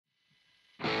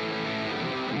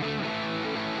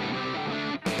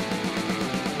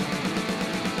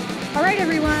right,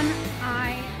 everyone.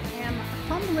 I am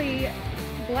humbly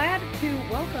glad to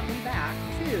welcome you back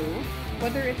to,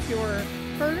 whether it's your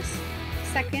first,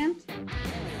 second,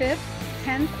 fifth,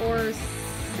 10th, or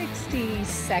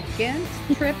 62nd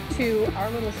trip to our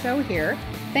little show here.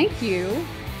 Thank you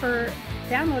for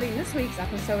downloading this week's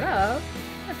episode of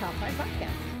the Top 5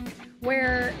 Podcast,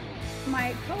 where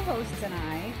my co-hosts and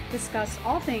I discuss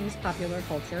all things popular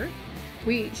culture.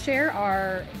 We share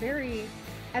our very,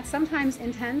 at sometimes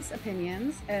intense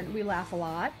opinions, and we laugh a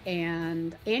lot.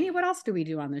 And Annie, what else do we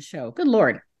do on this show? Good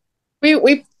Lord.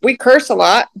 We curse a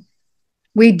lot.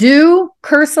 We do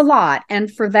curse a lot,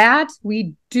 and for that,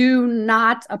 we do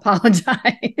not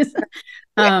apologize.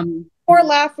 More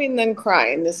laughing than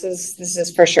crying. This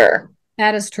is for sure.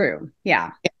 That is true.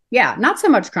 Yeah. Not so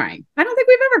much crying. I don't think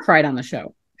we've ever cried on the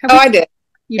show. I did.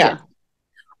 You did.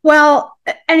 Well,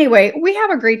 anyway, we have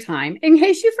a great time. In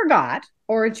case you forgot,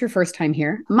 or it's your first time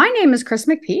here, my name is Chris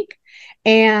McPeak,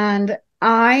 and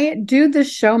I do this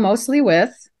show mostly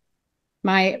with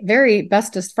my very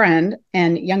bestest friend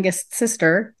and youngest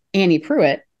sister, Annie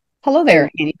Pruitt. Hello there,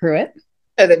 Annie Pruitt.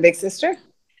 The big sister.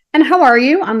 And how are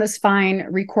you on this fine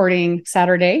recording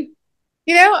Saturday?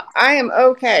 I am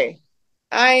okay.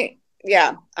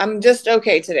 I'm just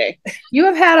okay today. You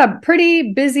have had a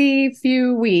pretty busy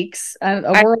few weeks, a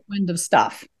whirlwind of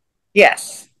stuff.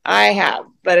 Yes, I have,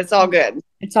 but it's all good.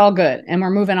 It's all good, and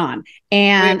we're moving on.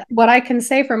 And what I can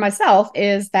say for myself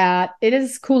is that it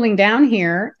is cooling down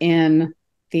here in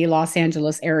the Los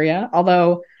Angeles area,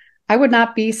 although I would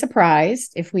not be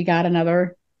surprised if we got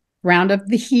another round of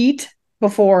the heat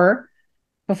before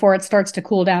it starts to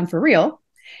cool down for real.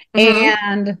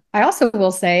 And I also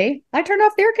will say I turned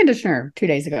off the air conditioner 2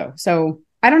 days ago. So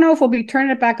I don't know if we'll be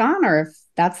turning it back on or if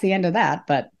that's the end of that.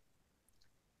 But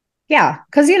yeah,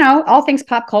 because, all things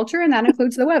pop culture, and that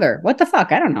includes the weather. What the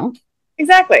fuck? I don't know.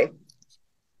 Exactly.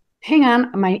 Hang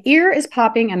on. My ear is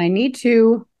popping and I need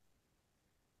to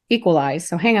equalize.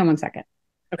 So hang on 1 second.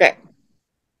 Okay.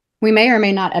 We may or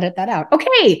may not edit that out.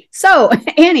 Okay. So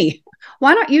Annie,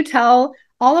 why don't you tell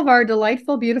all of our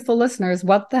delightful, beautiful listeners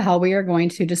what the hell we are going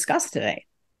to discuss today?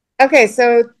 Okay,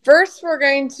 so first we're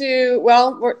going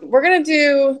to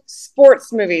do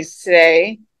sports movies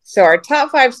today. So our top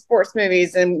 5 sports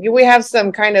movies, and we have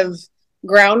some kind of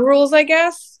ground rules, I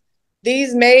guess.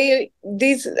 These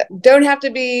don't have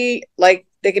to be like,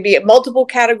 they could be at multiple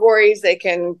categories. They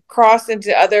can cross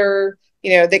into other,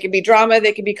 they could be drama,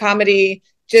 they could be comedy,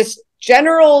 just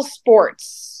general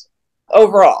sports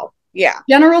overall. Yeah.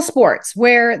 General sports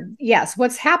where, yes,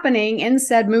 what's happening in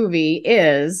said movie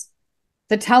is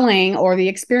the telling or the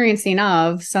experiencing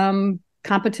of some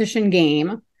competition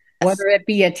game, whether it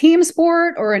be a team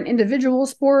sport or an individual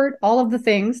sport, all of the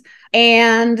things.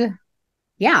 And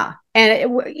yeah,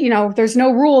 and there's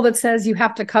no rule that says you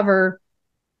have to cover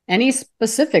any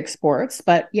specific sports,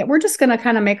 but yeah, we're just going to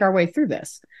kind of make our way through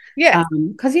this. Yeah.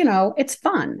 Because, it's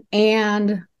fun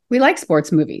and we like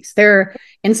sports movies. They're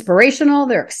inspirational.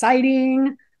 They're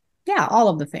exciting. Yeah, all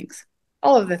of the things.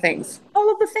 All of the things.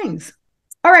 All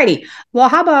righty. Well,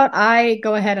 how about I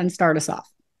go ahead and start us off?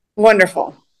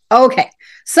 Wonderful. Okay.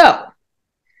 So,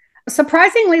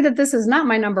 surprisingly that this is not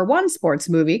my number one sports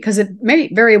movie, because it may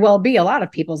very well be a lot of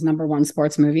people's number one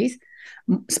sports movie,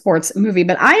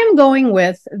 but I am going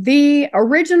with the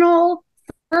original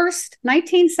first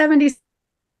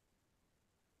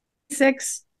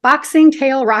 1976 boxing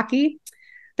tale Rocky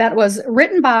that was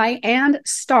written by and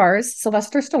stars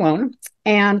Sylvester Stallone,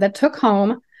 and that took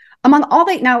home among all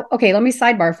the, now, okay, let me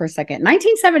sidebar for a second.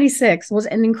 1976 was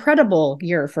an incredible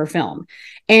year for film,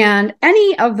 and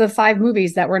any of the 5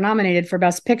 movies that were nominated for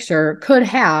Best Picture could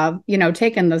have,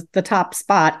 taken the top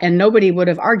spot, and nobody would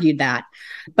have argued that.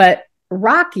 But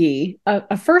Rocky,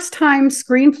 a first-time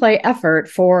screenplay effort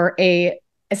for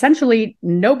essentially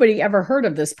nobody ever heard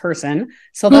of this person,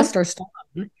 Sylvester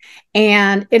Stallone.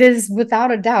 And it is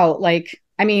without a doubt,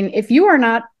 if you are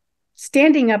not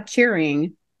standing up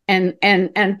cheering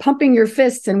and pumping your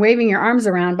fists and waving your arms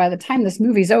around by the time this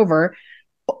movie's over,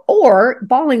 or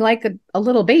bawling like a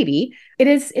little baby, it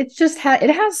has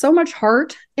so much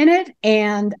heart in it,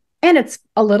 and it's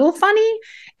a little funny,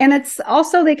 and it's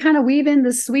also, they kind of weave in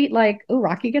this sweet,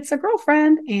 Rocky gets a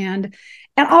girlfriend and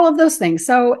all of those things.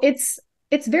 So it's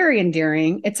very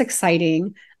endearing. It's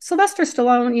exciting. Sylvester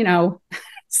Stallone,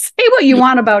 say what you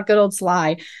want about good old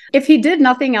Sly. If he did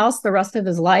nothing else the rest of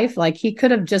his life, he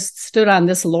could have just stood on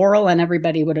this laurel and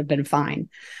everybody would have been fine.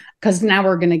 Because now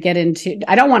we're going to get into,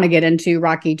 I don't want to get into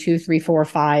Rocky 2, 3, 4,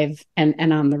 5,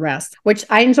 and on the rest, which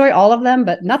I enjoy all of them,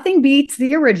 but nothing beats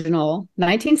the original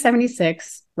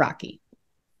 1976 Rocky.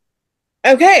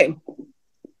 Okay.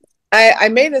 I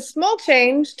made a small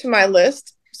change to my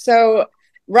list. So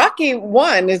Rocky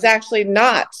 1 is actually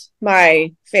not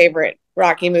my favorite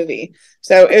Rocky movie.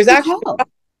 So it was actually Oh,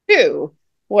 Rocky 2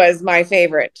 was my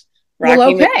favorite well,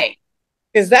 Rocky movie. okay.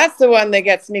 Because that's the one that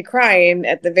gets me crying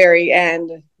at the very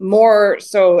end. More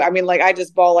so, I mean, like I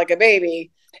just bawl like a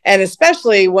baby. And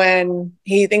especially when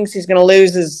he thinks he's going to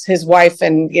lose his wife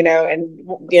and,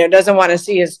 doesn't want to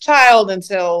see his child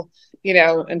until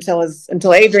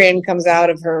Adrian comes out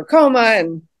of her coma.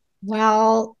 And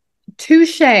Well,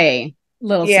 touche,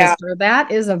 little yeah, sister.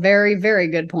 That is a very, very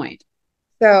good point.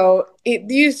 so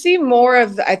you see more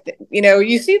of,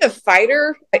 you see the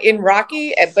fighter in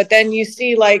Rocky, but then you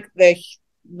see like the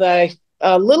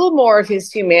a little more of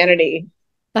his humanity.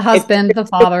 The It's husband, the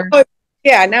father.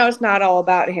 yeah, now it's not all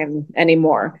about him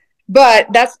anymore. But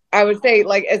that's, I would say,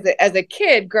 like as a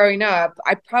kid growing up,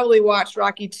 I probably watched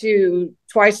Rocky 2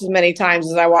 twice as many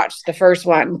times as I watched the first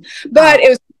one. Wow. But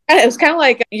it was kind of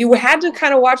like you had to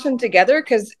kind of watch them together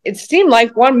because it seemed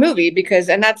like one movie,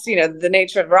 and that's the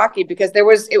nature of Rocky, because it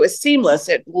was seamless.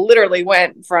 It literally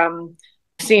went from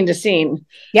scene to scene.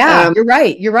 Yeah, Um, you're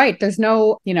right. You're right. There's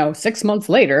no, 6 months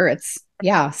later. It's,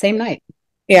 yeah, same night.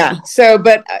 Yeah. So,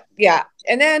 but yeah.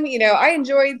 And then, I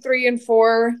enjoyed 3 and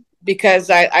 4 because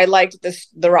I liked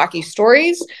the Rocky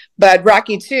stories, but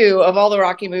Rocky 2 of all the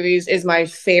Rocky movies is my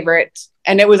favorite.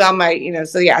 And it was on my,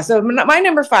 so yeah. So my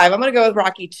number 5, I'm going to go with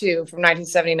Rocky 2 from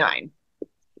 1979. There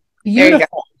you go.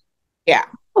 Beautiful. Yeah.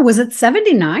 Oh, was it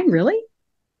 79? Really?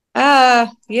 Yeah.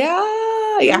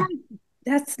 Yeah, Yeah.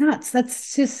 that's nuts. That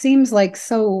just seems like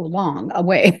so long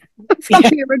away from Yeah.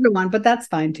 the original one, but that's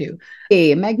fine too.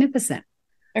 Hey, magnificent.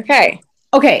 Okay.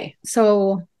 Okay,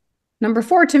 so number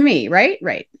 4 to me, right?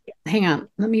 Right. Hang on.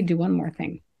 Let me do one more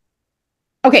thing.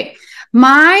 Okay,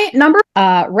 my number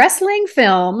wrestling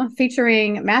film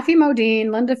featuring Matthew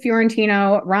Modine, Linda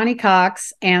Fiorentino, Ronnie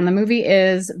Cox, and the movie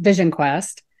is Vision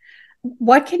Quest.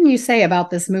 What can you say about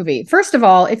this movie? First of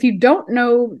all, if you don't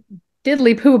know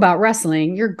diddly poo about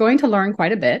wrestling, you're going to learn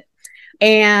quite a bit.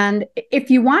 And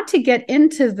if you want to get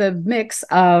into the mix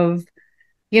of,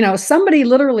 somebody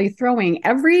literally throwing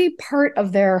every part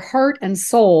of their heart and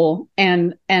soul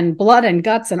and blood and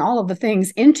guts and all of the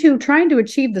things into trying to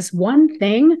achieve this one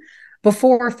thing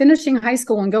before finishing high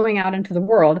school and going out into the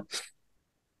world,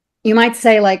 you might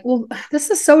say, like, well, this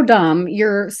is so dumb.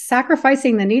 You're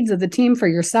sacrificing the needs of the team for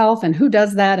yourself, and who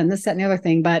does that, and this, that, and the other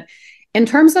thing. But in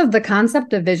terms of the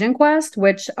concept of Vision Quest,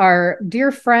 which our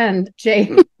dear friend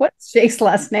Jake, what's Jake's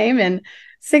last name in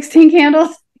 16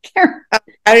 Candles? I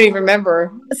don't even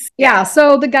remember. Yeah,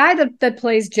 so the guy that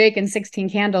plays Jake in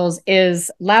 16 Candles is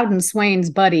Loudon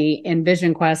Swain's buddy in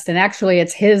Vision Quest, and actually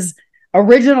it's his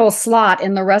original slot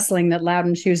in the wrestling that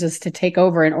Loudon chooses to take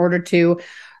over in order to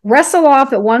wrestle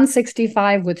off at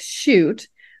 165 with Shoot,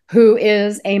 who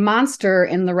is a monster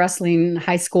in the wrestling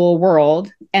high school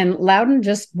world. And Loudon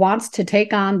just wants to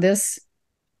take on this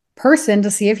person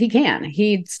to see if he can.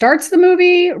 He starts the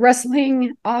movie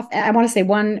wrestling off, I want to say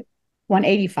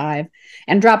 185,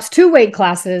 and drops 2 weight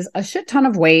classes, a shit ton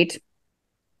of weight.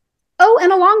 Oh,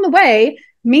 and along the way,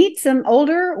 meets an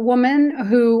older woman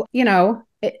who,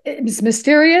 is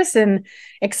mysterious and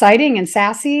exciting and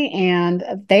sassy, and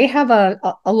they have a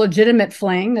legitimate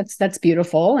fling that's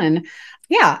beautiful. And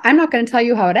yeah, I'm not going to tell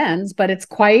you how it ends, but it is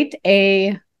quite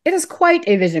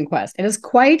a vision quest. It is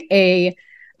quite a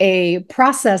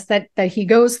process that he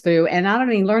goes through, and not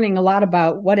only learning a lot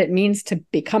about what it means to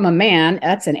become a man,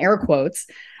 that's in air quotes,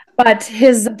 but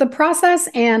the process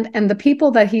and the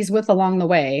people that he's with along the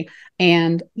way.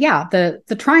 And yeah,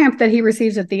 the triumph that he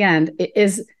receives at the end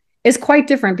is quite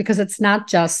different, because it's not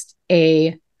just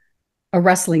a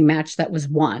wrestling match that was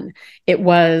won. It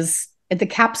was at the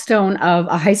capstone of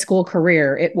a high school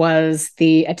career. It was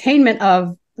the attainment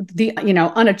of the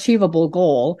unachievable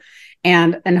goal.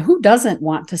 And who doesn't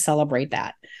want to celebrate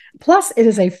that? Plus, it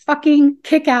is a fucking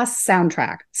kick-ass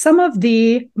soundtrack. Some of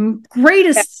the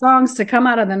greatest songs to come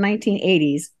out of the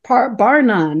 1980s, bar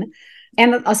none.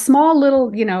 And a small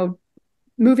little,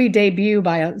 movie debut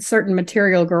by a certain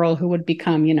Material Girl who would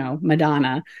become,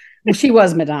 Madonna. Well, she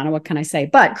was Madonna. What can I say?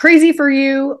 But Crazy for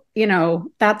You,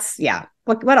 that's, yeah.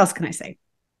 What else can I say?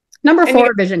 Number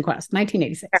 4, Vision Quest,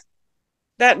 1986.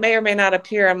 That may or may not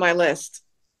appear on my list.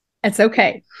 It's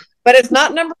okay. But it's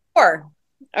not number 4.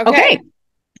 Okay.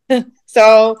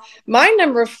 So my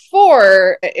number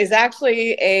 4 is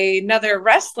actually another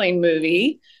wrestling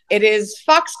movie. It is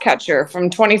Foxcatcher from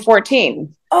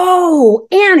 2014. Oh,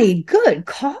 Annie, good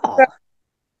call.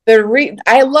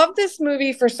 I love this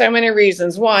movie for so many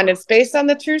reasons. One, it's based on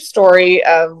the true story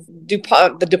of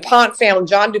DuPont, the DuPont family,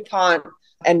 John DuPont,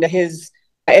 and his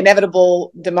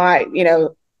inevitable demise,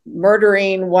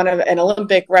 murdering an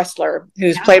Olympic wrestler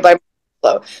who's played by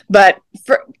But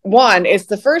for one, it's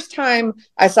the first time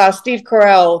I saw Steve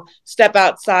Carell step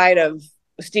outside of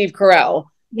Steve Carell.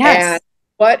 Yes. And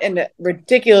what a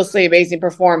ridiculously amazing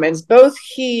performance. Both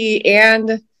he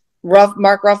and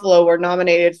Mark Ruffalo were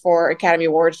nominated for Academy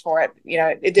Awards for it.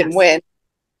 It didn't Yes. win.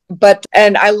 But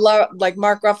and I love like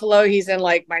Mark Ruffalo. He's in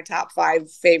like my top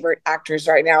 5 favorite actors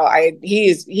right now.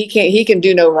 He can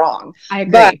do no wrong. I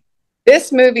But agree.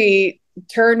 this movie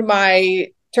turned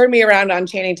me around on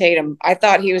Channing Tatum. I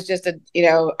thought he was just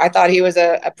I thought he was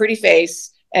a pretty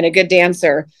face and a good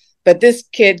dancer, but this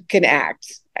kid can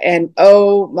act. And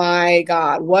oh my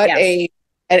God, what Yes. a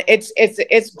and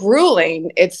it's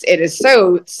grueling. It is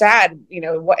so sad,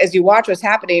 as you watch what's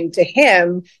happening to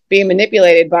him being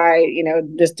manipulated by,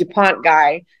 this DuPont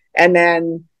guy, and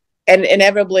then and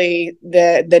inevitably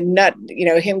the nut,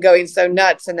 him going so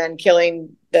nuts and then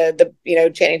killing the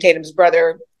Channing Tatum's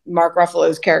brother, Mark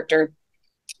Ruffalo's character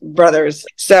brothers.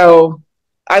 So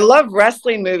I love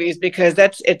wrestling movies because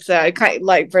it's kind of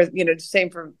like for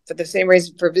for the same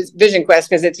reason for Vision Quest,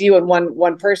 because it's you and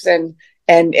one person,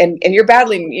 and you're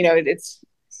battling. It's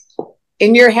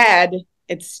in your head.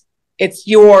 It's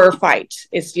your fight.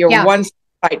 It's your Yeah. one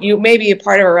fight. You may be a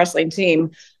part of a wrestling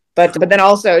team, but then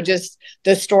also just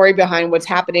the story behind what's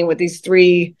happening with these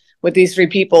three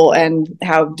people and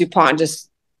how DuPont just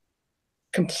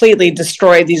completely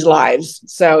destroyed these lives.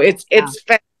 So Yeah.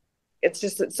 it's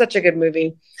just such a good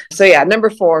movie. So yeah, number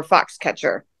 4,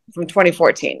 Foxcatcher from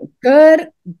 2014. Good,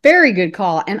 very good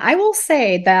call. And I will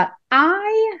say that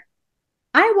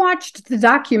I watched the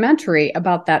documentary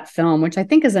about that film, which I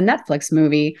think is a Netflix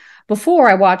movie, before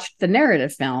I watched the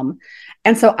narrative film.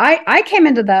 And so I came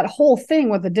into that whole thing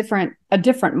with a different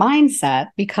mindset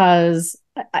because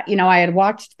I had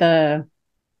watched the,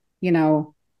 you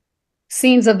know,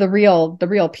 scenes of the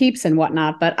real peeps and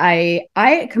whatnot. But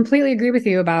I completely agree with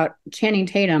you about Channing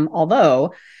Tatum,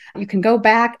 although you can go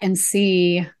back and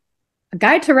see A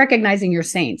Guide to Recognizing Your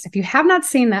Saints. If you have not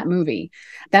seen that movie,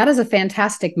 that is a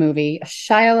fantastic movie.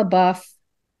 Shia LaBeouf,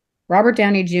 Robert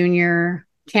Downey Jr.,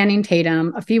 Channing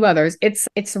Tatum, a few others.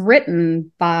 It's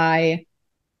written by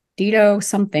Dito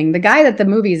something, the guy that the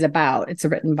movie is about. It's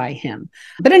written by him.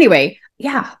 But anyway,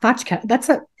 yeah, Vodka. That's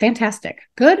a fantastic.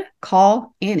 Good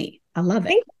call, Annie. I love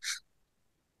it.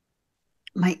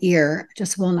 My ear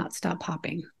just will not stop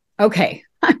popping. Okay,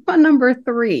 I'm on number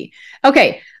 3.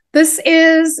 Okay, this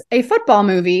is a football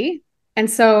movie. And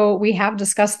so we have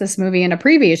discussed this movie in a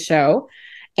previous show.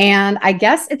 And I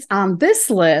guess it's on this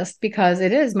list because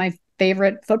it is my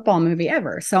favorite football movie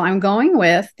ever. So I'm going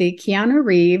with the Keanu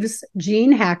Reeves,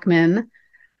 Gene Hackman,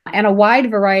 and a wide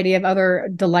variety of other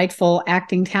delightful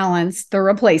acting talents, The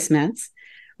Replacements,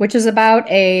 which is about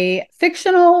a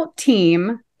fictional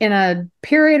team in a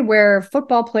period where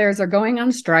football players are going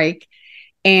on strike,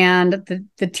 and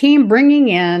the team bringing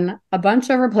in a bunch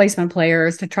of replacement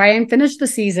players to try and finish the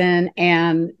season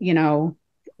and,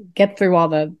 get through all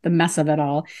the mess of it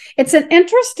all. It's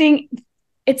interesting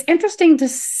to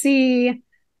see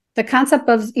the concept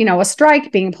of, a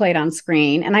strike being played on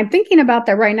screen. And I'm thinking about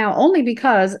that right now only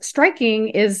because striking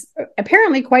is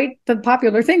apparently quite the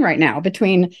popular thing right now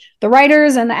between the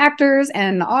writers and the actors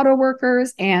and the auto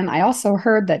workers. And I also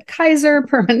heard that Kaiser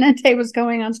Permanente was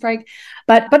going on strike.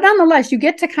 But nonetheless, you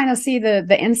get to kind of see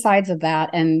the insides of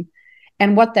that and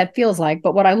what that feels like.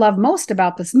 But what I love most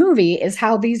about this movie is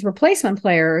how these replacement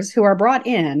players who are brought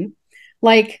in,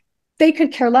 like, they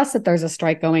could care less that there's a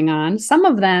strike going on. Some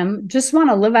of them just want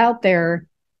to live out their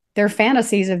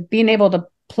fantasies of being able to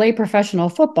play professional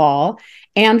football.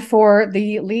 And for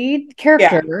the lead Yeah.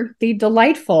 character, the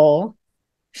delightful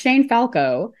Shane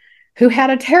Falco, who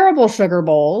had a terrible Sugar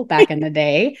Bowl back in the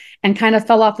day and kind of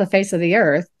fell off the face of the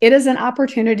earth, it is an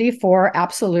opportunity for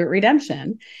absolute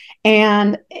redemption.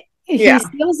 And he Yeah.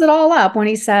 seals it all up when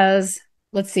he says,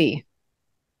 let's see,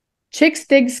 chicks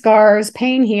dig scars,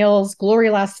 pain heals, glory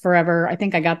lasts forever. I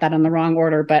think I got that in the wrong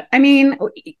order, but I mean,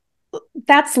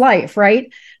 that's life,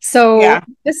 right? So Yeah.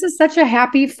 this is such a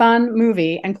happy, fun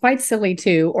movie and quite silly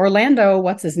too. Orlando,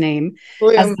 what's his name,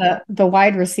 as Bloom. the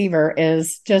wide receiver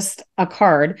is just a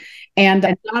card, and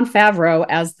Jon Favreau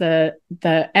as the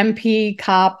MP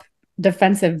cop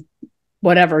defensive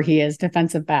whatever he is,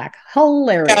 defensive back. Yeah.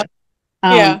 Hilarious.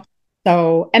 Um, Yeah.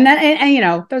 so, and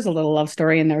then, there's a little love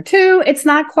story in there too. It's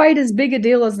not quite as big a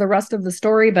deal as the rest of the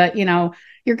story, but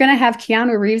you're going to have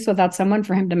Keanu Reeves without someone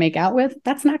for him to make out with.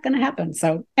 That's not going to happen.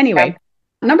 So Yeah. anyway,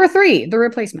 number 3, The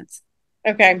Replacements.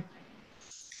 Okay.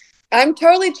 I'm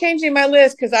totally changing my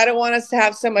list because I don't want us to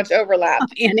have so much overlap.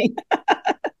 Annie.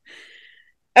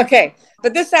 Okay.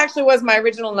 But this actually was my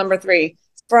original number 3.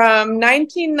 From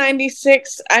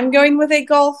 1996, I'm going with a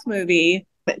golf movie,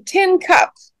 Tin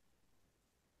Cup.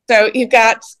 So you've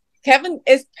got Kevin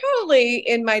is probably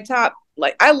in my top.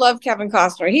 Like I love Kevin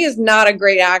Costner. He is not a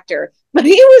great actor, but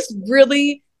he was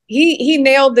really he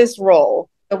nailed this role.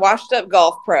 The washed up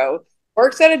golf pro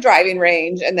works at a driving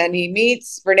range, and then he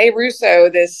meets Renee Russo,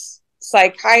 this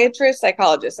psychiatrist.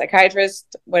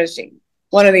 What is she?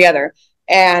 One or the other,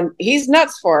 and he's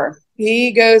nuts for her.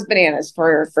 He goes bananas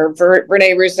for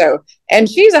Renee Russo, and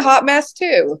she's a hot mess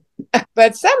too.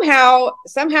 But somehow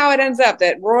it ends up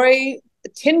that Roy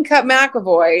Tin Cup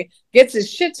McAvoy gets his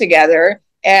shit together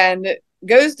and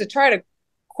goes to try to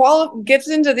gets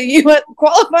into the US,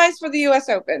 qualifies for the US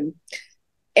Open.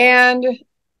 And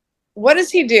what does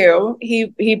he do?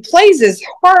 He plays his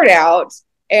heart out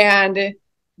and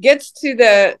gets to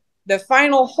the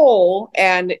final hole,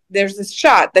 and there's this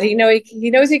shot that he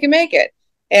knows he can make it.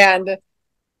 And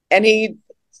he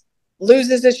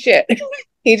loses his shit.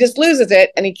 He just loses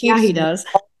it, and he keeps he does.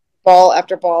 ball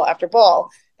after ball after ball.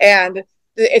 And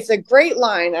it's a great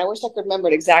line. I wish I could remember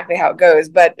exactly how it goes,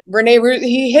 but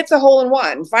he hits a hole in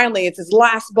one. Finally, it's his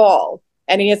last ball,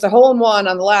 and he hits a hole in one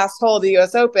on the last hole of the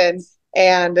U.S. Open.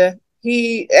 And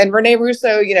Renee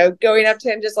Russo, going up to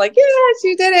him just like, yes,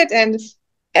 you did it. And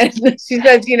she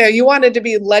says, you wanted to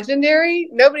be legendary.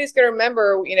 Nobody's going to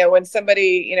remember, when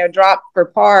somebody, dropped for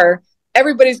par.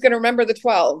 Everybody's going to remember the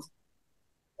 12.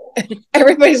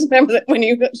 Everybody's remember that when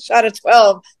you shot a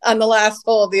 12 on the last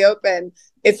hole of the Open,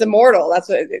 it's immortal. That's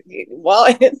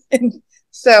what.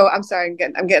 So I'm sorry,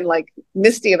 I'm getting like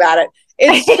misty about it.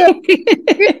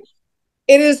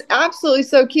 It is absolutely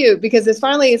so cute because it's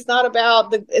not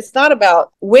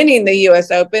about winning the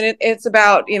U.S. Open. It's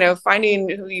about finding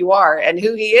who you are, and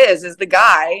who he is the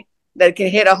guy that can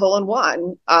hit a hole in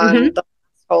one on the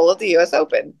last hole of the U.S.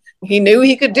 Open. He knew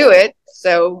he could do it,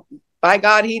 so by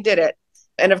God, he did it.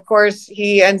 And of course,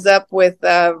 he ends up with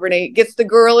Renee, gets the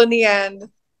girl in the end.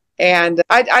 And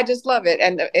I just love it.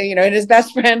 And, and his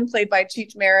best friend, played by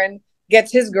Cheech Marin,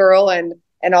 gets his girl, and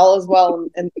all is well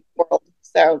in the world.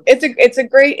 So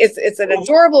it's an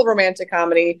adorable romantic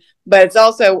comedy, but it's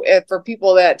also for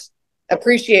people that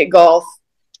appreciate golf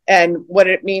and what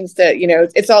it means to,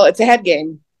 it's a head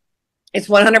game. It's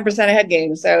 100% a head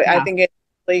game. So yeah. I think it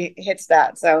really hits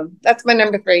that. So that's my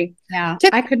number 3. Yeah,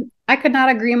 I could not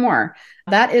agree more.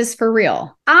 That is for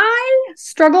real. I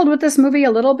struggled with this movie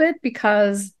a little bit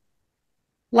because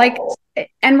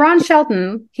and Ron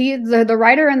Shelton, the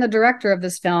writer and the director of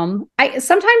this film, I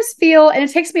sometimes feel, and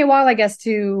it takes me a while, I guess,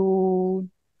 to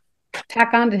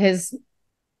tack on to his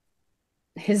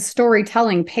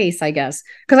storytelling pace, I guess,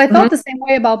 because I felt the same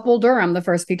way about Bull Durham the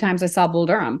first few times I saw Bull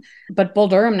Durham. But Bull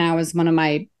Durham now is one of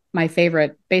my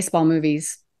favorite baseball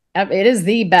movies. It is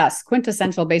the best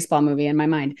quintessential baseball movie in my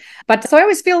mind. But so I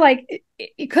always feel like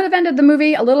it could have ended the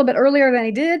movie a little bit earlier than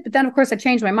he did. But then, of course, I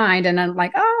changed my mind, and I'm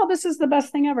like, oh, this is the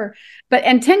best thing ever.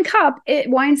 And Tin Cup, it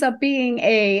winds up being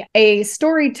a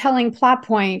storytelling plot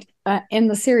point in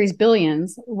the series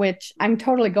Billions, which I'm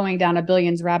totally going down a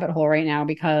Billions rabbit hole right now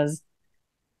because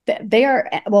they are,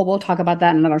 well, we'll talk about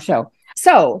that in another show.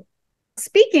 So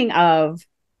speaking of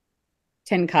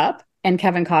Tin Cup and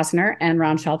Kevin Costner and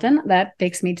Ron Shelton, that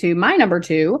takes me to my number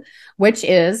 2, which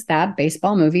is that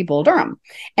baseball movie Bull Durham.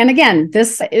 And again,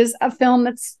 this is a film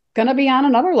that's going to be on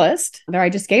another list. There, I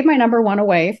just gave my number 1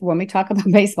 away for when we talk about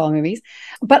baseball movies.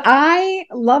 But I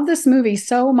love this movie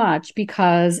so much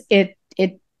because it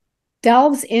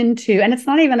delves into, and it's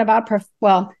not even about,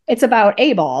 it's about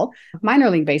A-ball,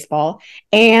 minor league baseball,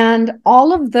 and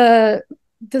all of the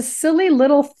silly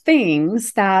little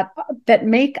things that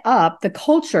make up the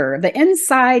culture, the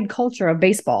inside culture of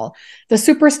baseball, the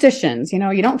superstitions. You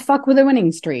don't fuck with a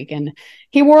winning streak, and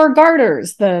he wore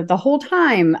garters the whole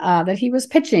time that he was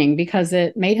pitching because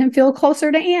it made him feel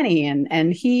closer to Annie,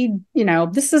 and he,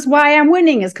 this is why I'm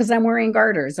winning is because I'm wearing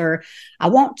garters, or I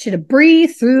want you to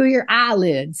breathe through your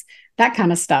eyelids, that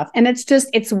kind of stuff. And it's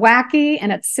wacky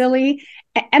and it's silly.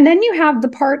 And then you have the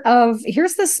part of,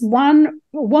 here's this one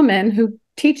woman who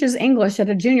teaches English at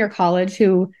a junior college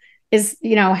who is,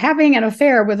 having an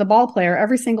affair with a ball player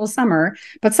every single summer.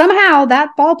 But somehow that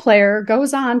ball player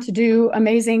goes on to do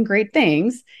amazing, great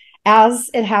things,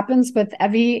 as it happens with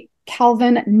Evie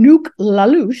Calvin Nuke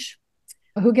LaLoosh,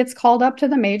 who gets called up to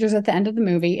the majors at the end of the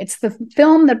movie. It's the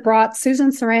film that brought Susan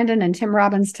Sarandon and Tim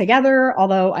Robbins together,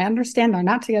 although I understand they're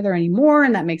not together anymore,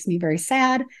 and that makes me very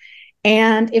sad.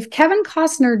 And if Kevin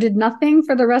Costner did nothing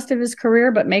for the rest of his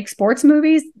career but make sports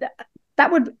movies,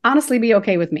 that would honestly be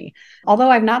okay with me. Although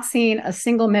I've not seen a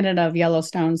single minute of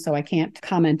Yellowstone, so I can't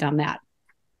comment on that.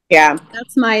 Yeah.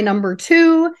 That's my number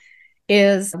 2,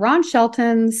 is Ron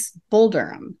Shelton's Bull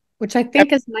Durham, which I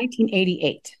think is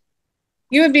 1988.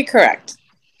 You would be correct.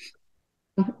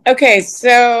 Okay,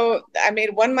 so I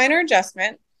made one minor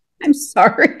adjustment. I'm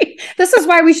sorry. This is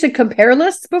why we should compare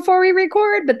lists before we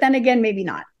record, but then again, maybe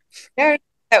not. No,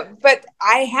 no, but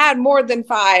I had more than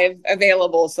five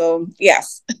available, so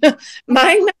yes.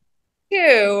 My number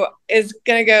two is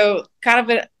gonna go kind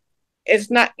of a.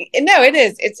 It's not. No, it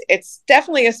is. It's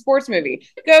definitely a sports movie.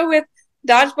 Go with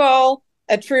Dodgeball,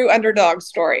 a true underdog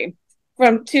story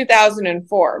from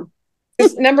 2004.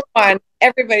 Because number one,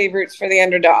 everybody roots for the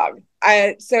underdog.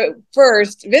 So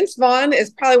first, Vince Vaughn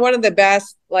is probably one of the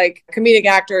best like comedic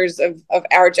actors of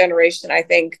our generation. I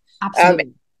think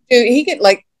Absolutely. he could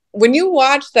like when you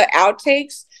watch the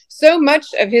outtakes, so much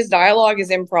of his dialogue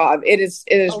is improv. It is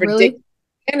Oh, ridiculous, really?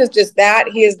 and it's just that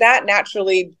he is that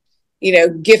naturally,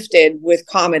 gifted with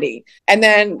comedy. And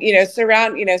then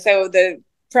so the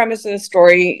premise of the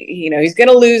story, he's going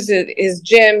to lose his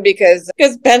gym because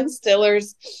Ben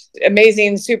Stiller's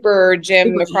amazing super gym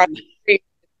Super across Jim. the street,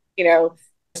 you know.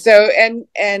 So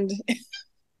and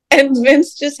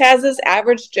Vince just has this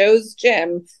average Joe's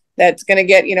gym that's going to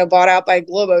get bought out by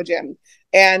Globo Gym,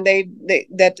 and they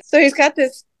that so he's got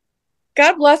this.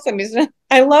 God bless him.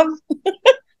 I love.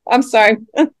 I'm sorry,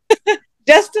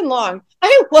 Justin Long.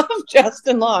 I love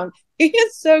Justin Long. He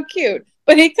is so cute,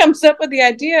 but he comes up with the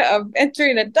idea of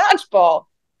entering a dodgeball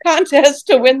contest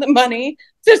to win the money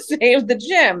to save the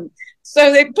gym.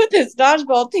 So they put this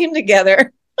dodgeball team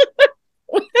together,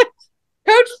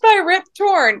 coached by Rip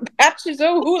Torn, Patches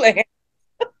O'Houlihan,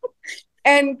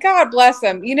 and God bless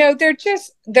them. They're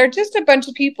just a bunch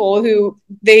of people who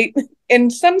they, in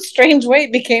some strange way,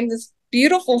 became this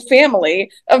beautiful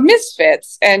family of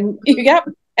misfits. And you got,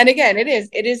 and again, it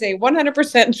is a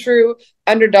 100% true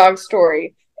underdog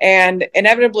story. And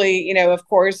inevitably, of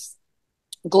course,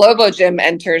 Globo Gym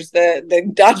enters the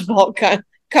dodgeball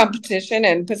competition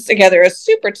and puts together a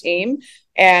super team,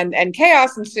 and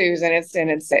chaos ensues,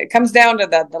 it comes down to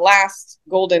the last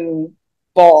golden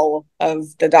ball of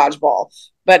the dodgeball.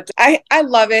 But I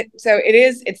love it. So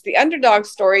it's the underdog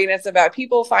story, and it's about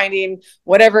people finding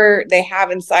whatever they have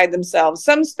inside themselves,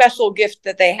 some special gift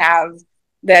that they have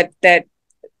that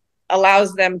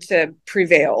allows them to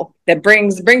prevail, that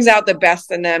brings out the best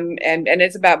in them, and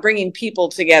it's about bringing people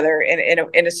together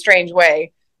in a strange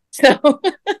way. So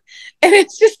and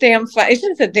it's just damn fun. It's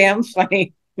just a damn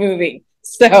funny movie.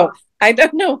 So I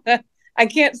don't know. I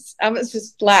can't. I'm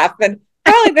just laugh. And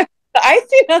probably the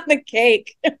icing on the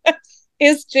cake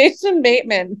is Jason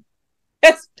Bateman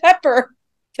as Pepper,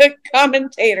 the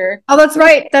commentator Oh, that's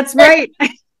right. That's right. in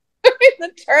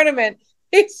the tournament.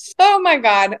 It's oh my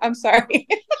god. I'm sorry.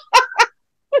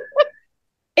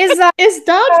 Is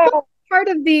dodgeball part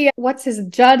of the what's his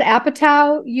Judd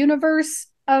Apatow universe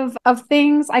of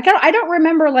things? I don't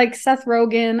remember like Seth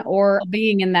Rogen or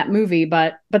being in that movie,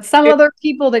 but some other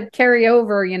people that carry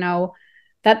over,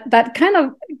 that kind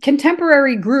of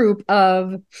contemporary group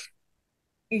of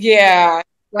Yeah, it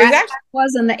was Rat actually Pack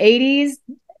was in the 80s. it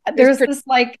was There's pretty. this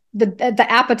like the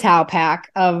Apatow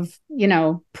pack of,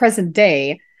 present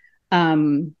day.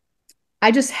 Um I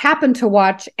just happened to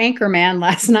watch Anchorman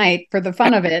last night for the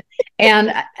fun of it.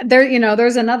 And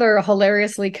there's another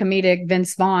hilariously comedic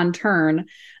Vince Vaughn turn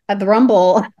at the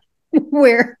Rumble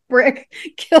where Brick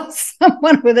kills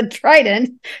someone with a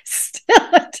trident. Still,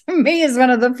 to me, is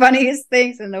one of the funniest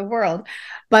things in the world.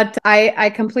 But I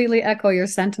completely echo your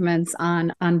sentiments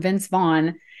on Vince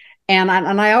Vaughn. And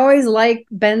I always like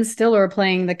Ben Stiller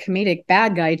playing the comedic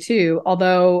bad guy too.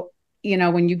 Although,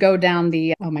 when you go down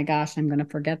the, oh my gosh, I'm going to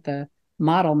forget the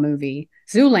model movie,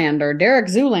 Derek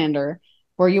Zoolander,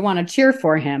 where you want to cheer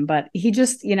for him, but he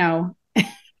just,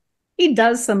 he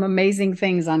does some amazing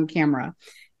things on camera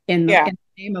Yeah. in the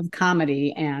name of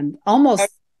comedy and almost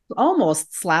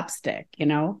slapstick.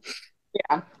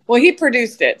 Yeah. Well, he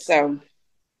produced it, so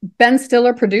Ben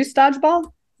Stiller produced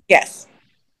Dodgeball. yes.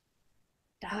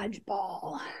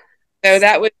 Dodgeball. So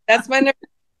that's my number.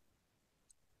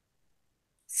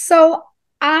 So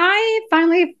I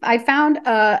found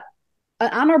an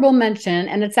honorable mention,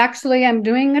 and it's actually I'm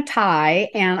doing a tie,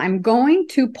 and I'm going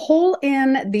to pull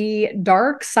in the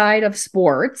dark side of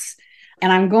sports,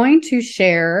 and I'm going to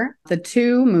share the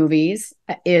two movies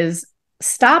is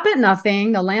Stop at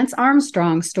Nothing, the Lance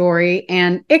Armstrong story,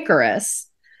 and Icarus.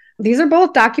 These are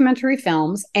both documentary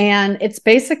films, and it's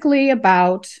basically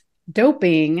about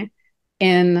doping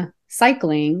in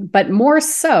cycling, but more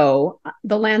so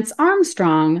the Lance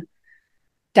Armstrong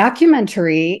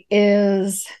documentary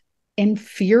is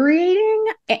infuriating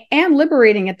and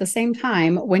liberating at the same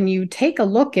time when you take a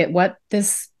look at what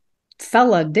this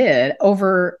fella did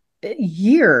over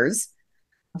years,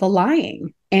 the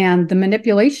lying and the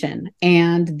manipulation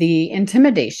and the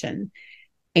intimidation.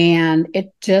 And it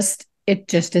just it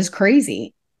just is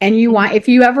crazy. And you want, if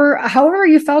you ever, however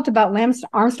you felt about Lance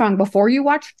Armstrong before you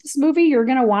watched this movie, you're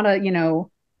going to want to,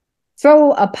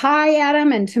 throw a pie at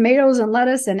him and tomatoes and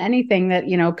lettuce and anything that,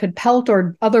 could pelt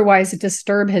or otherwise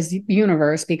disturb his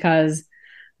universe, because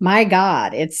my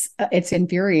God, it's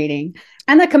infuriating.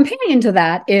 And the companion to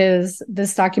that is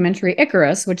this documentary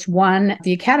Icarus, which won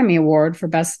the Academy Award for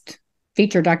Best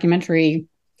Feature Documentary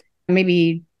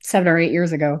maybe 7 or 8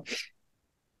 years ago.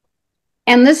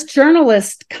 And this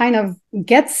journalist kind of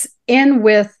gets in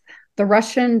with the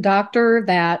Russian doctor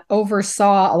that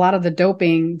oversaw a lot of the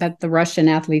doping that the Russian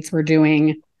athletes were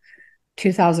doing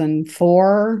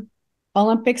 2004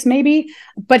 Olympics, maybe.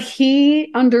 But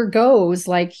he undergoes,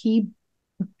 like, he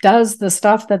does the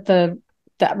stuff that the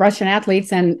Russian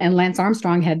athletes and Lance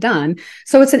Armstrong had done.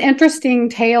 So it's an interesting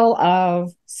tale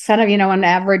of kind of, an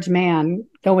average man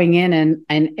going in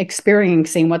and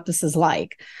experiencing what this is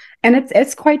like. And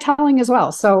it's quite telling as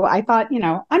well. So I thought,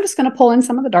 I'm just going to pull in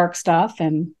some of the dark stuff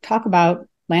and talk about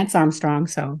Lance Armstrong.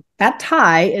 So that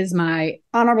tie is my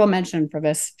honorable mention for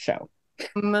this show.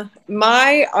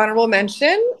 My honorable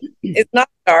mention is not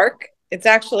dark. It's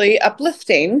actually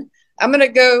uplifting. I'm going to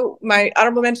go, my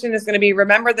honorable mention is going to be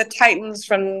Remember the Titans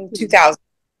from 2000.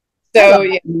 So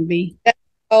yeah, movie.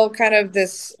 Kind of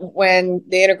this, when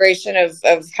the integration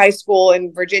of high school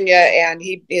in Virginia, and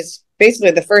he is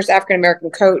basically the first African-American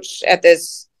coach at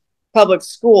this public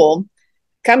school,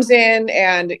 comes in,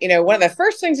 and one of the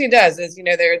first things he does is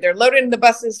they're loading the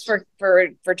buses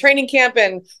for training camp,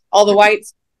 and all the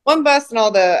whites one bus and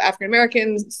all the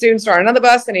African-American students are on another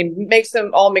bus, and he makes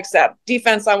them all mixed up,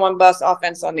 defense on one bus,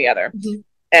 offense on the other.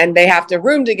 And they have to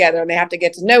room together, and they have to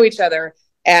get to know each other.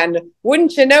 And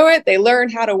wouldn't you know it, they learn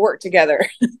how to work together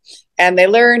and they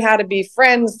learn how to be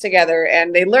friends together.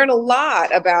 And they learn a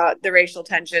lot about the racial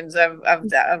tensions of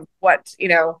what,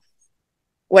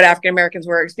 what African-Americans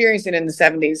were experiencing in the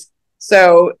 70s.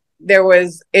 So there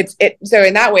was, so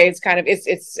in that way, it's kind of,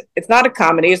 it's not a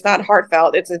comedy. It's not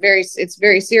heartfelt. It's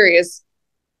very serious.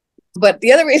 But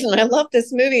the other reason I love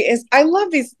this movie is I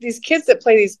love these kids that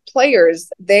play these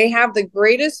players. They have the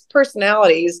greatest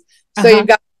personalities. So you've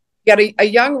got a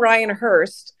young Ryan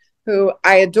Hurst, who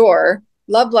I adore,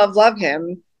 love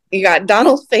him. You got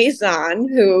Donald Faison,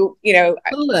 who,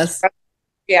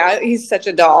 yeah, he's such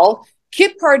a doll.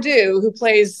 Kip Pardue, who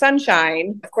plays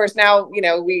Sunshine. Of course, now,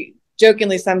 we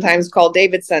jokingly sometimes call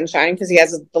David Sunshine because he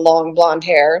has the long blonde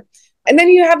hair. And then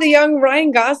you have the young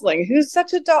Ryan Gosling, who's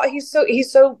such a doll. He's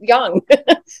so young.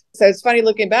 So it's funny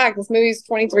looking back. This movie's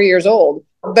 23 years old,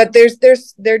 but there's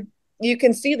you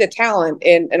can see the talent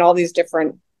in all these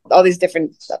different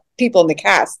people in the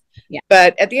cast. Yeah.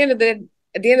 But at the end of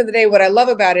the day, what I love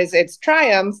about it is its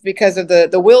triumph because of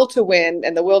the will to win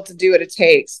and the will to do what it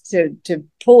takes to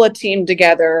pull a team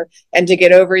together and to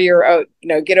get over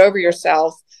get over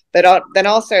yourself. But then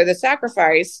also the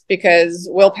sacrifice, because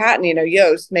Will Patton,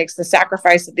 Yost, makes the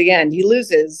sacrifice at the end. He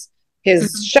loses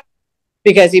his shot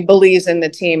because he believes in the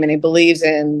team and he believes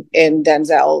in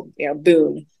Denzel,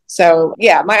 Boone. So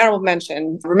yeah, my honorable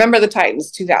mention, Remember the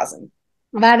Titans, 2000.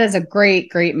 That is a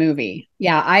great movie.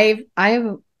 Yeah, I've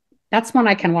that's one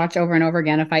I can watch over and over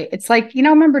again. It's like,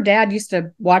 remember Dad used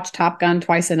to watch Top Gun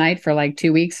twice a night for like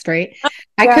 2 weeks straight.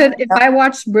 If I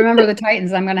watched Remember the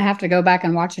Titans, I'm going to have to go back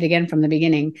and watch it again from the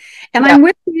beginning. And I'm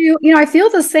with you. I feel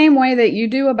the same way that you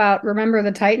do about Remember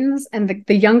the Titans and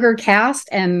the younger cast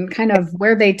and kind of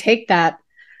where they take that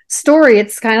story.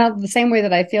 It's kind of the same way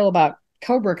that I feel about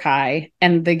Cobra Kai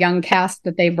and the young cast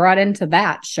that they brought into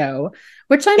that show,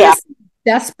 which I miss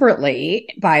desperately.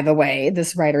 By the way,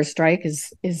 this writer's strike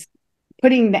is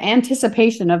putting the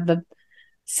anticipation of the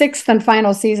 6th and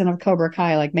final season of Cobra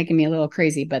Kai, like, making me a little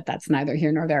crazy, but that's neither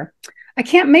here nor there. I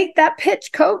can't make that pitch,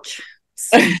 Coach.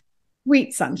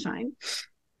 Sweet sunshine.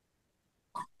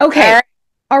 Okay.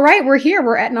 All right. We're here.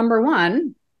 We're at number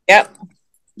 1. Yep.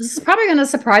 This is probably going to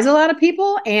surprise a lot of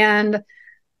people, and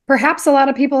perhaps a lot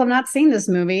of people have not seen this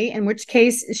movie, in which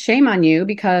case, shame on you,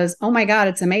 because, oh my God,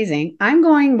 it's amazing. I'm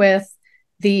going with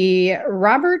the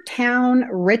Robert Towne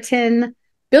written,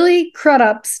 Billy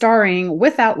Crudup starring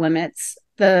Without Limits,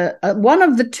 the one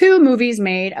of the 2 movies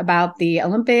made about the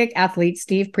Olympic athlete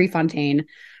Steve Prefontaine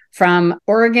from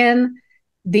Oregon,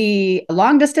 the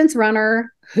long distance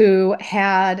runner who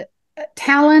had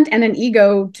talent and an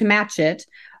ego to match it.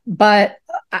 But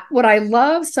what I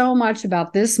love so much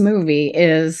about this movie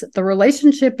is the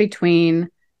relationship between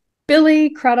Billy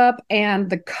Crudup and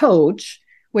the coach,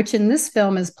 which in this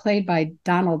film is played by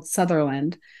Donald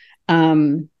Sutherland.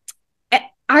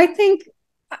 I think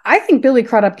I think Billy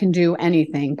Crudup can do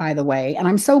anything, by the way. And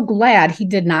I'm so glad he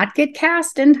did not get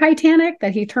cast in Titanic,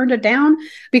 that he turned it down,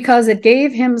 because it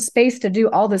gave him space to do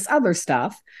all this other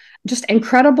stuff. Just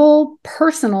incredible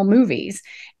personal movies.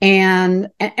 And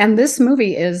this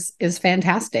movie is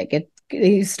fantastic.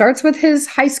 He starts with his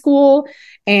high school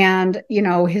and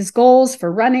his goals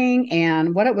for running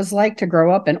and what it was like to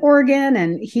grow up in Oregon.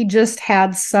 And he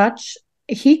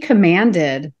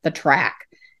commanded the track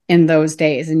in those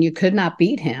days, and you could not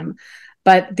beat him.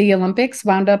 But the Olympics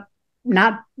wound up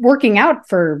not working out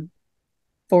for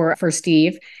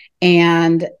Steve.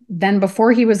 And then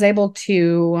before he was able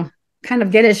to kind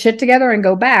of get his shit together and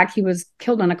go back, he was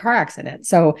killed in a car accident.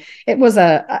 So it was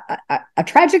a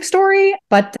tragic story,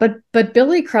 but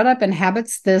Billy Crudup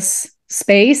inhabits this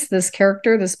space, this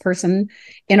character, this person,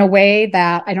 in a way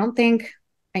that I don't think,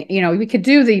 we could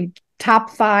do the top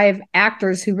 5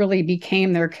 actors who really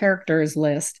became their characters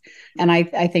list. And I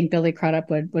think Billy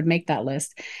Crudup would make that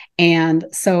list. And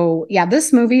so, yeah,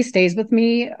 this movie stays with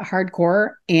me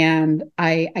hardcore. And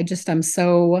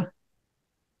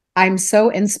I'm so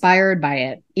inspired by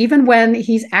it, even when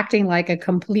he's acting like a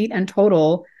complete and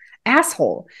total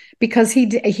asshole, because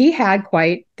he had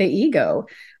quite the ego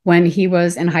when he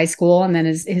was in high school, and then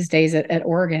his days at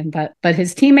Oregon. But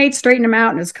his teammates straighten him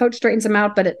out, and his coach straightens him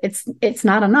out. But it's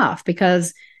not enough,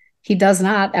 because he does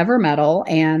not ever medal,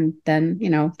 and then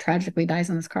tragically dies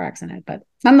in this car accident. But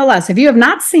nonetheless, if you have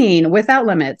not seen Without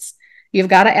Limits, you've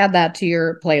got to add that to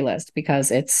your playlist, because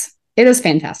it is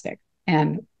fantastic.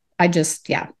 And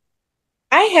yeah.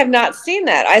 I have not seen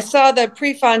that. I saw the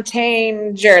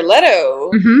Prefontaine Jared Leto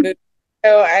movie,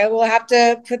 so I will have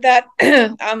to put that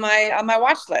on my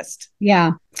watch list.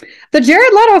 Yeah, the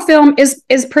Jared Leto film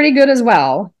is pretty good as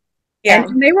well. Yeah,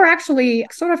 and they were actually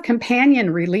sort of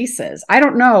companion releases. I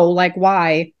don't know, like,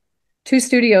 why 2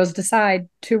 studios decide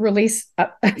to release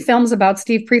films about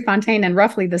Steve Prefontaine in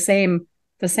roughly the same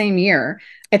year.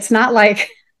 It's not like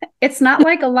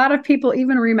a lot of people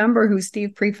even remember who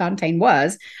Steve Prefontaine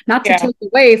was, not to take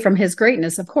away from his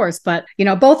greatness, of course, but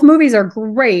both movies are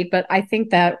great. But I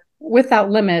think that Without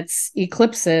Limits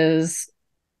eclipses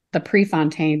the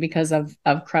Prefontaine because of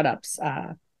Crudup's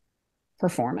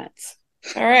performance.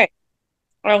 All right,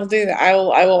 I will do that. I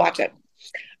will watch it.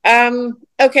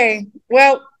 Okay,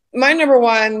 well, my number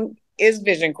 1 is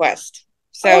Vision Quest.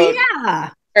 So yeah,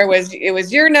 it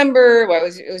was your number.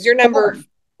 It was your number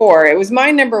 4. It was my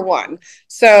number 1.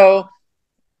 So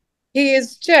he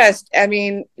is just, I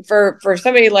mean, for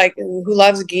somebody like who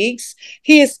loves geeks,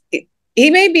 he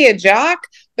may be a jock,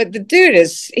 but the dude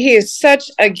is such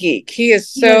a geek. He is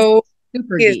so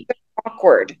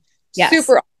awkward. Yes.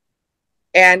 Super awkward.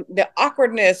 And the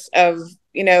awkwardness of,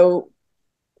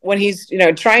 when he's,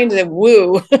 trying to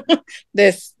woo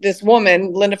this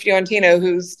woman, Linda Fiorentino,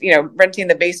 who's, renting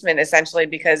the basement essentially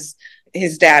because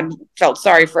his dad felt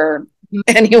sorry for her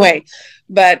anyway.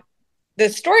 But the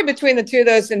story between the two of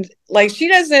those, and like, she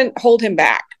doesn't hold him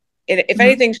back. If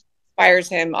anything, she inspires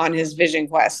him on his vision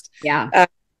quest. Yeah.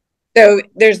 So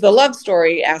there's the love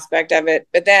story aspect of it,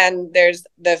 but then there's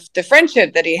the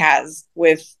friendship that he has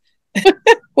with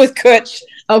with Kutch.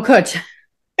 Oh, Kutch.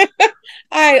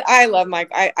 I love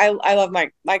Mike. I love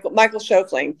Michael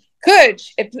Schofling.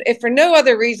 Kutch, if for no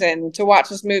other reason, to watch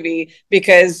this movie,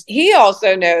 because he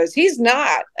also knows he's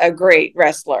not a great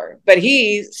wrestler, but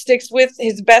he sticks with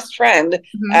his best friend,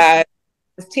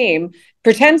 his team,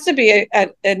 pretends to be a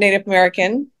Native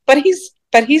American, but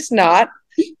he's not.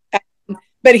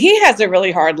 But he has a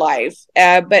really hard life.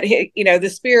 But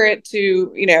the spirit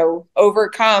to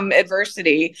overcome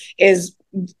adversity is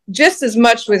just as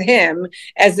much with him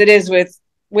as it is with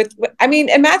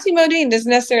and Matthew Modine doesn't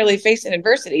necessarily face an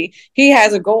adversity. He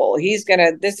has a goal. He's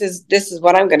gonna, this is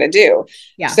what I'm gonna do.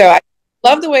 Yeah. So I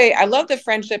love the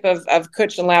friendship of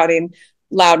Kutch and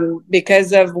Loudon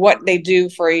because of what they do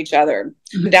for each other.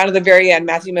 Down to the very end,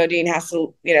 Matthew Modine has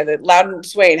to, the Loudon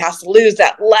Swain has to lose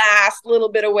that last little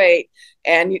bit of weight,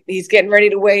 and he's getting ready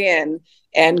to weigh in,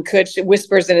 and Kutch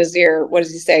whispers in his ear, what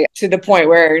does he say? To the point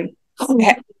where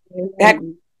the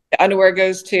underwear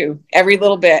goes too, every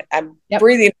little bit. I'm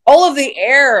breathing all of the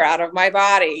air out of my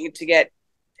body to get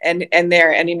and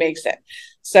he makes it.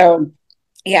 So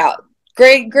yeah,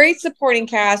 great supporting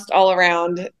cast all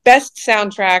around. Best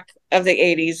soundtrack of the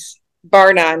 80s,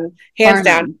 bar none, hands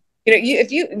down. When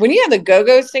you have the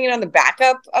Go-Go's singing on the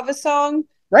backup of a song,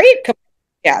 right?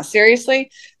 Yeah,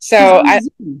 seriously. So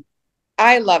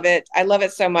I love it. I love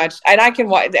it so much, and I could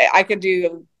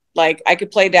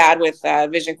play dad with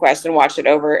Vision Quest and watch it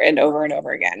over and over and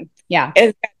over again. Yeah.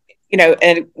 And,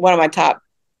 and one of my top,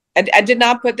 I did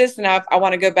not put this enough. I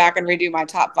want to go back and redo my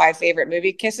top 5 favorite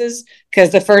movie kisses,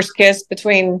 because the first kiss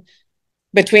between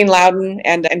between Loudon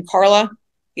and Carla.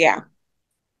 Yeah.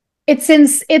 It's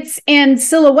in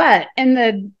silhouette, and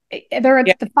they're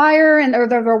Yeah. at the fire, and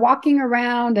they're walking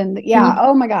around, and yeah. Mhm.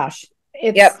 Oh my gosh,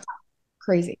 it's Yep.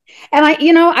 crazy. And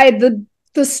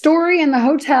the story in the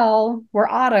hotel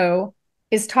where Otto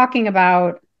is talking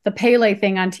about the Pele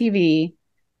thing on TV.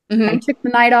 I Hmm. took the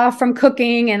night off from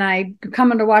cooking, and I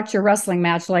coming to watch your wrestling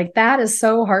match. Like, that is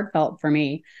so heartfelt for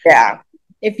me. Yeah,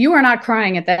 If you are not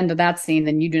crying at the end of that scene,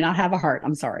 then you do not have a heart.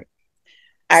 I'm sorry.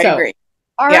 I So, agree.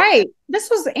 all Yep. right.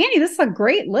 Annie, this is a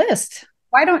great list.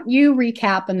 Why don't you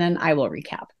recap and then I will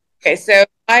recap? Okay, so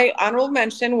my honorable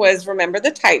mention was Remember the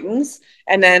Titans,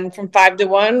 and then from 5 to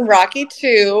 1, Rocky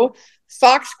 2,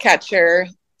 Foxcatcher,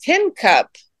 Tin Cup,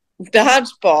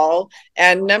 Dodgeball,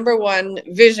 and number 1,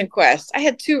 Vision Quest. I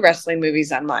had 2 wrestling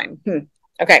movies on mine.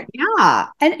 Okay, Yeah.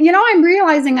 And I'm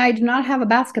realizing I do not have a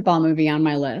basketball movie on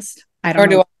my list. I don't or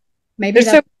do know. I? Maybe There's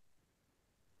so that's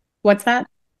what's that?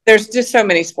 there's just so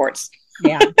many sports.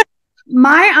 Yeah.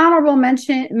 My honorable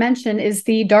mention is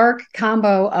the dark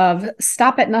combo of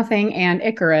Stop at Nothing and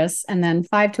Icarus, and then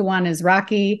 5 to 1 is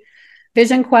Rocky,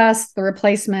 Vision Quest, The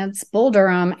Replacements, Bull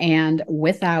Durham, and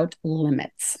Without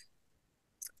Limits.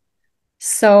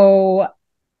 So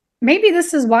maybe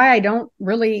this is why I don't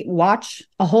really watch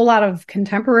a whole lot of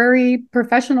contemporary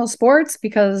professional sports,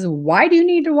 because why do you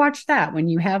need to watch that when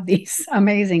you have these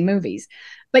amazing movies?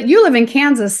 But you live in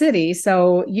Kansas City,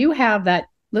 so you have that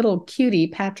little cutie,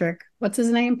 Patrick. What's his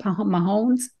name?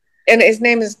 Mahomes? And his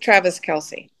name is Travis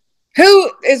Kelce,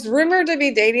 who is rumored to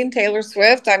be dating Taylor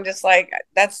Swift. I'm just like,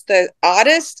 that's the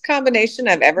oddest combination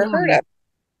I've ever heard of.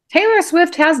 Taylor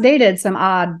Swift has dated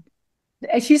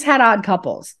she's had odd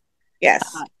couples. Yes.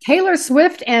 Taylor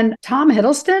Swift and Tom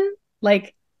Hiddleston,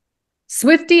 like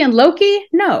Swifty and Loki,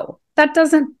 no, that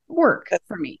doesn't work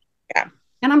for me. Yeah.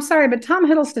 And I'm sorry, but Tom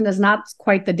Hiddleston is not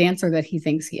quite the dancer that he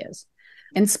thinks he is,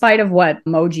 in spite of what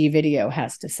Emoji Video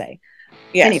has to say.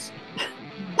 Yes. Anyway,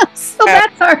 so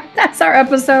that's our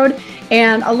episode,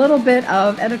 and a little bit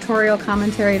of editorial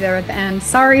commentary there at the end.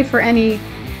 Sorry for any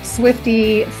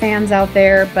Swiftie fans out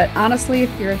there, but honestly,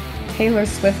 if you're a Taylor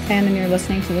Swift fan and you're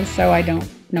listening to this show, I don't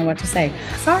know what to say.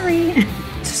 Sorry,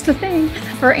 just a thing.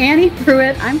 For Annie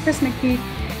Pruitt, I'm Chris McPeak,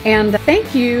 and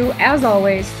thank you, as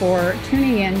always, for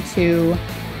tuning in to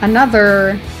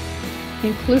another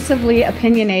inclusively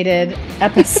opinionated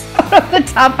episode of the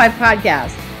Top 5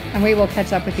 Podcast. And we will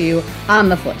catch up with you on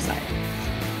the flip side.